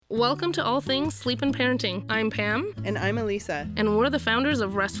Welcome to All Things Sleep and Parenting. I'm Pam. And I'm Elisa. And we're the founders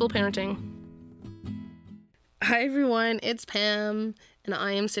of Restful Parenting. Hi everyone, it's Pam, and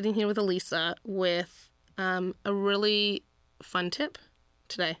I am sitting here with Elisa with a really fun tip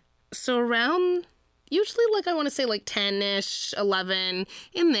today. So around, usually I want to say 10-ish, 11,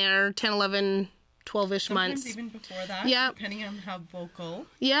 in there, 10, 11, 12-ish months. Sometimes even before that, depending on how vocal.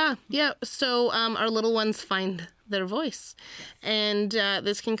 Yeah. So our little ones find their voice. Yes. And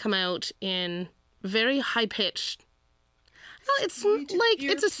this can come out in very high-pitched. No, it's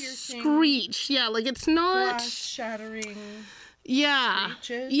it's a screech. Yeah, it's not... glass-shattering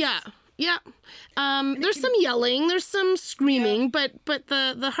screeches. Yeah. There's some yelling, there's some screaming, but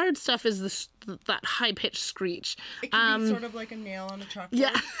the hard stuff is that high-pitched screech. It can be sort of like a nail on a chalkboard.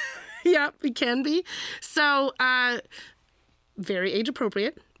 Yeah. Yeah, it can be. So, very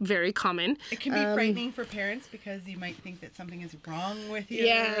age-appropriate, very common. It can be frightening for parents because you might think that something is wrong with your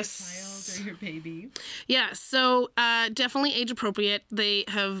child or your baby. Yeah, so definitely age-appropriate. They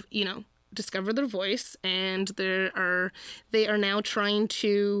have, discovered their voice, and they are now trying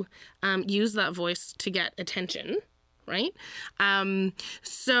to use that voice to get attention, right?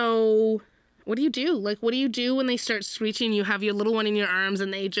 So... what do you do? What do you do when they start screeching? You have your little one in your arms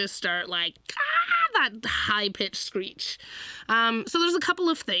and they just start that high-pitched screech. So there's a couple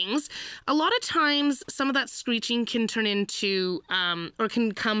of things. A lot of times, some of that screeching can turn into, or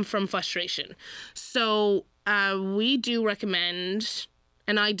can come from frustration. So we do recommend,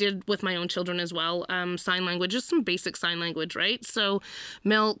 and I did with my own children as well, sign language, just some basic sign language, right? So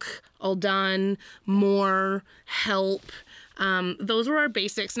milk, all done, more, help. Those were our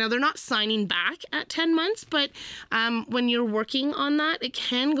basics. Now, they're not signing back at 10 months, but when you're working on that, it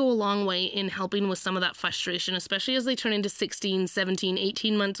can go a long way in helping with some of that frustration, especially as they turn into 16, 17,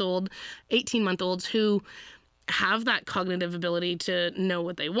 18-month-olds who have that cognitive ability to know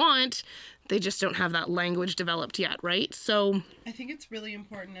what they want. They just don't have that language developed yet, right? So I think it's really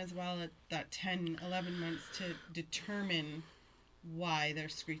important as well at that 10, 11 months to determine why they're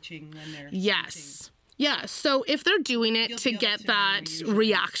screeching when they're screeching. Yeah, so if they're doing it to get that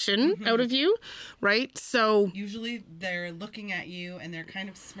reaction out of you, right? So usually they're looking at you and they're kind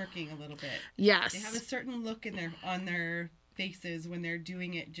of smirking a little bit. Yes. They have a certain look on their faces when they're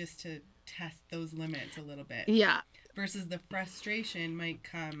doing it just to test those limits a little bit. Yeah. Versus the frustration might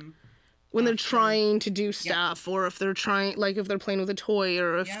come when they're trying to do stuff, or if they're trying, if they're playing with a toy,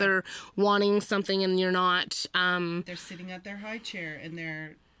 or if they're wanting something and you're not. They're sitting at their high chair and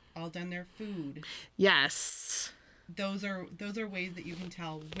they're all done their food. Yes. Those are ways that you can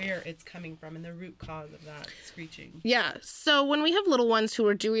tell where it's coming from and the root cause of that screeching. Yeah. So when we have little ones who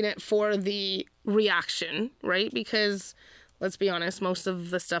are doing it for the reaction, right? Because let's be honest, most of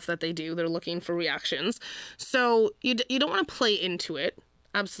the stuff that they do, they're looking for reactions. So you don't want to play into it.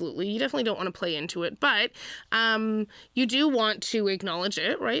 Absolutely. You definitely don't want to play into it, but you do want to acknowledge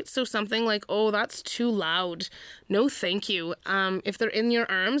it, right? So something like, oh, that's too loud. No, thank you. If they're in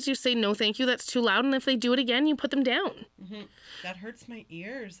your arms, you say, no, thank you. That's too loud. And if they do it again, you put them down. Mm-hmm. That hurts my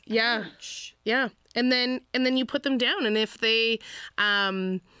ears. Yeah. Ouch. Yeah. And then you put them down. And if they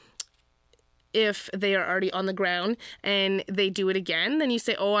are already on the ground and they do it again, then you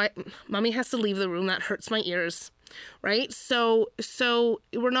say, oh, mommy has to leave the room. That hurts my ears. Right? So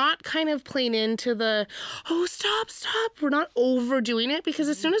we're not kind of playing into the, oh, stop. We're not overdoing it, because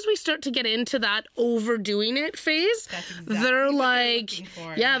as soon as we start to get into that overdoing it phase, they're like,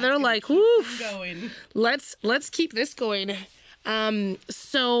 they're like, oof, let's keep this going.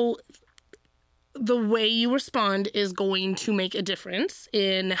 So the way you respond is going to make a difference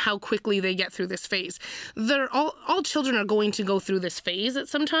in how quickly they get through this phase. All children are going to go through this phase at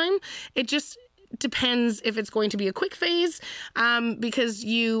some time. It just depends if it's going to be a quick phase because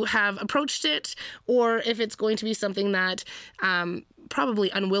you have approached it, or if it's going to be something that probably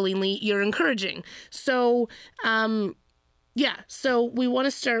unwillingly you're encouraging. So so we want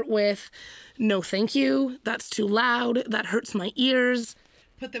to start with, no thank you, that's too loud, that hurts my ears.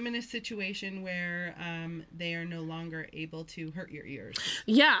 Put them in a situation where they are no longer able to hurt your ears.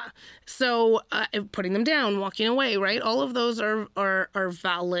 Yeah. So putting them down, walking away, right? All of those are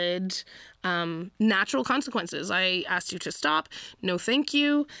valid natural consequences. I asked you to stop. No, thank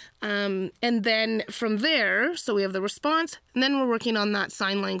you. And then from there, so we have the response, and then we're working on that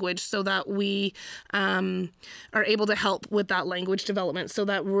sign language so that we are able to help with that language development, so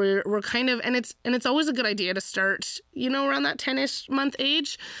that we're kind of, and it's always a good idea to start, around that 10-ish month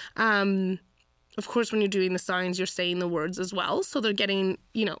age. Of course, when you're doing the signs, you're saying the words as well. So they're getting,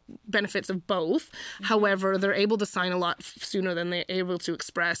 benefits of both. Mm-hmm. However, they're able to sign a lot sooner than they're able to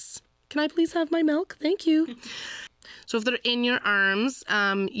express. Can I please have my milk? Thank you. So if they're in your arms,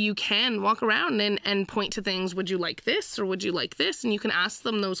 you can walk around and point to things. Would you like this or would you like this? And you can ask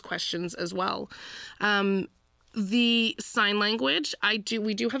them those questions as well. The sign language,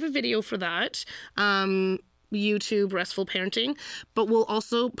 we do have a video for that. YouTube Restful Parenting, but we'll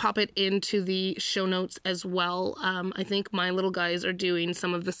also pop it into the show notes as well. I think my little guys are doing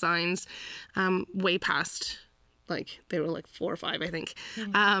some of the signs way past, like they were like 4 or 5, I think.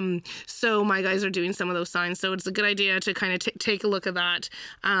 So my guys are doing some of those signs. So it's a good idea to kind of take a look at that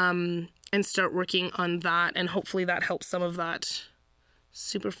and start working on that. And hopefully that helps some of that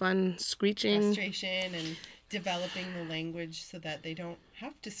super fun screeching. Frustration and developing the language so that they don't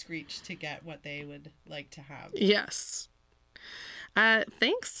have to screech to get what they would like to have. Yes.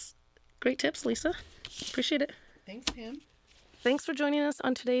 Thanks. Great tips, Lisa. Appreciate it. Thanks, Pam. Thanks for joining us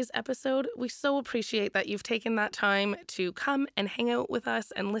on today's episode. We so appreciate that you've taken that time to come and hang out with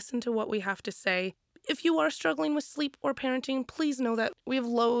us and listen to what we have to say. If you are struggling with sleep or parenting, please know that we have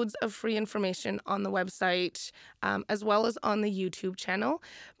loads of free information on the website, as well as on the YouTube channel.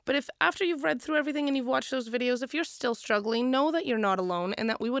 But if after you've read through everything and you've watched those videos, if you're still struggling, know that you're not alone and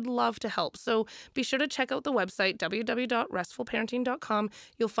that we would love to help. So be sure to check out the website, www.restfulparenting.com.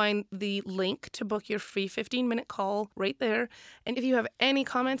 You'll find the link to book your free 15-minute call right there. And if you have any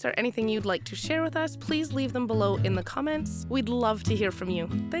comments or anything you'd like to share with us, please leave them below in the comments. We'd love to hear from you.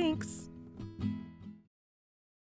 Thanks.